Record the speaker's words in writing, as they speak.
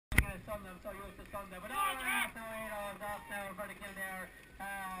I'm so used to Sunday. But all right, now 8 hours off now for the Kildare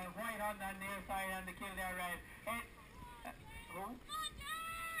white on the near side and the Kildare red. Who?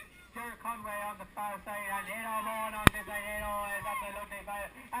 Jerry Conway on the far side and 8 more on this side. 8 is absolutely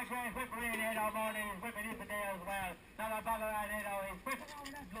fine. And Graham whipping in 8 more. He's whipping in today as well. Now the ball around 8 he's whipping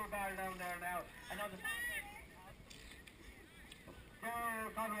over that blue bar down there now. Another Jerry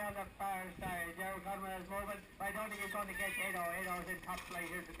Conway on the far side. Jerry Conway is moving. I don't think he's going to get 8 is in top flight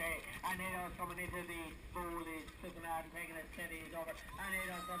here today. And 8 is coming into the pool. He's sitting out and taking it steady. He's over. And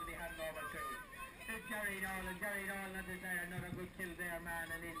 8 is going to be handed over to Jerry Dolan. Jerry Dolan on this side, another good kill there, man,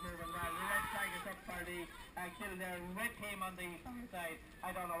 and he's moving well. The red flag is up for the Kildare red team on the far side. I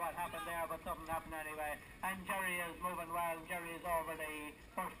don't know what happened there, but something happened anyway. And Jerry is moving well. Jerry is over the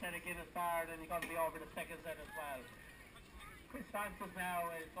first set of Guinness Bar, and he's going to be over the second set as well. Chris Francis now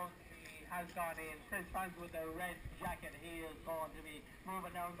is going to be, has gone in. Chris Francis with the red jacket, he is going to be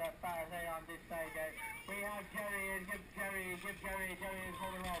moving down that far there on this side there. We have Jerry, and Jerry is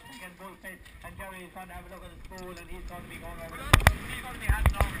moving off against Bullfit, and Jerry is going to have a look at the spool, and he's going to be going over. He's going to be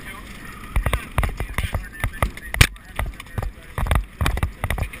handing over to go on.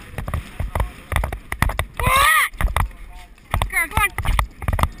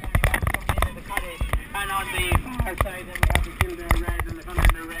 And on the far side, then we have the Kildare red, and they're going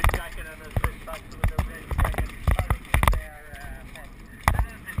to be in the red jacket, and there's Chris Francis with the red jacket.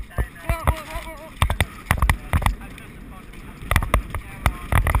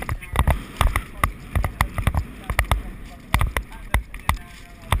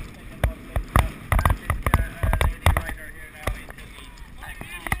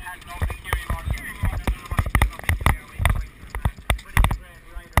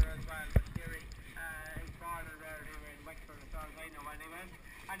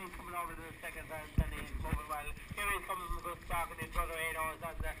 And he's coming over to the second round and he's moving well. Here he's coming from a good stock and his brother 8 on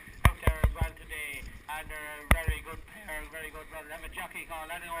the out there as well today. And they're a very good pair, very good brother. They have a jockey call.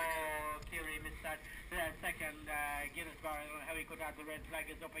 I know Kiri missed that second Guinness Bar. I don't know how he could have the red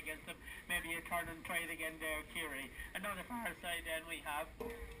flag is up against him. Maybe you turn and try it again there, Kiri. And on the far side then we have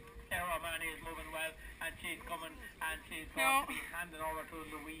Sarah O'Mahony is moving well and she's coming and she's going to be handing over to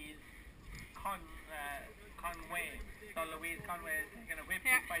Louise Conway. So Louise Conway is taking a whip.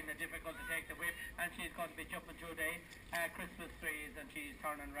 She's finding it difficult to take the whip, and she's going to be jumping through the Christmas trees, and she's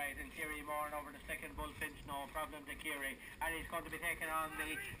turning right. And Kiri Moran over the second bullfinch, no problem to Kiri. And he's going to be taking on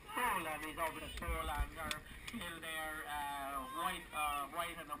the spool, and he's over the spool, and they're still there,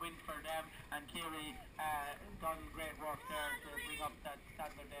 white and a win for them. And Kiri done great work there to bring up that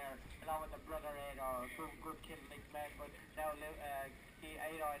standard there, along with the brother Ada, good Killinick men, but now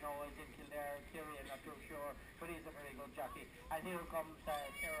Ada I know is in Kildare. Kiri I'm not too sure, but he's a very good jockey. And here comes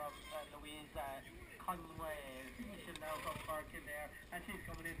Sarah Louise Conway. She now comes for Kildare, and she's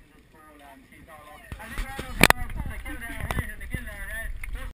coming into the spool, and she's all on.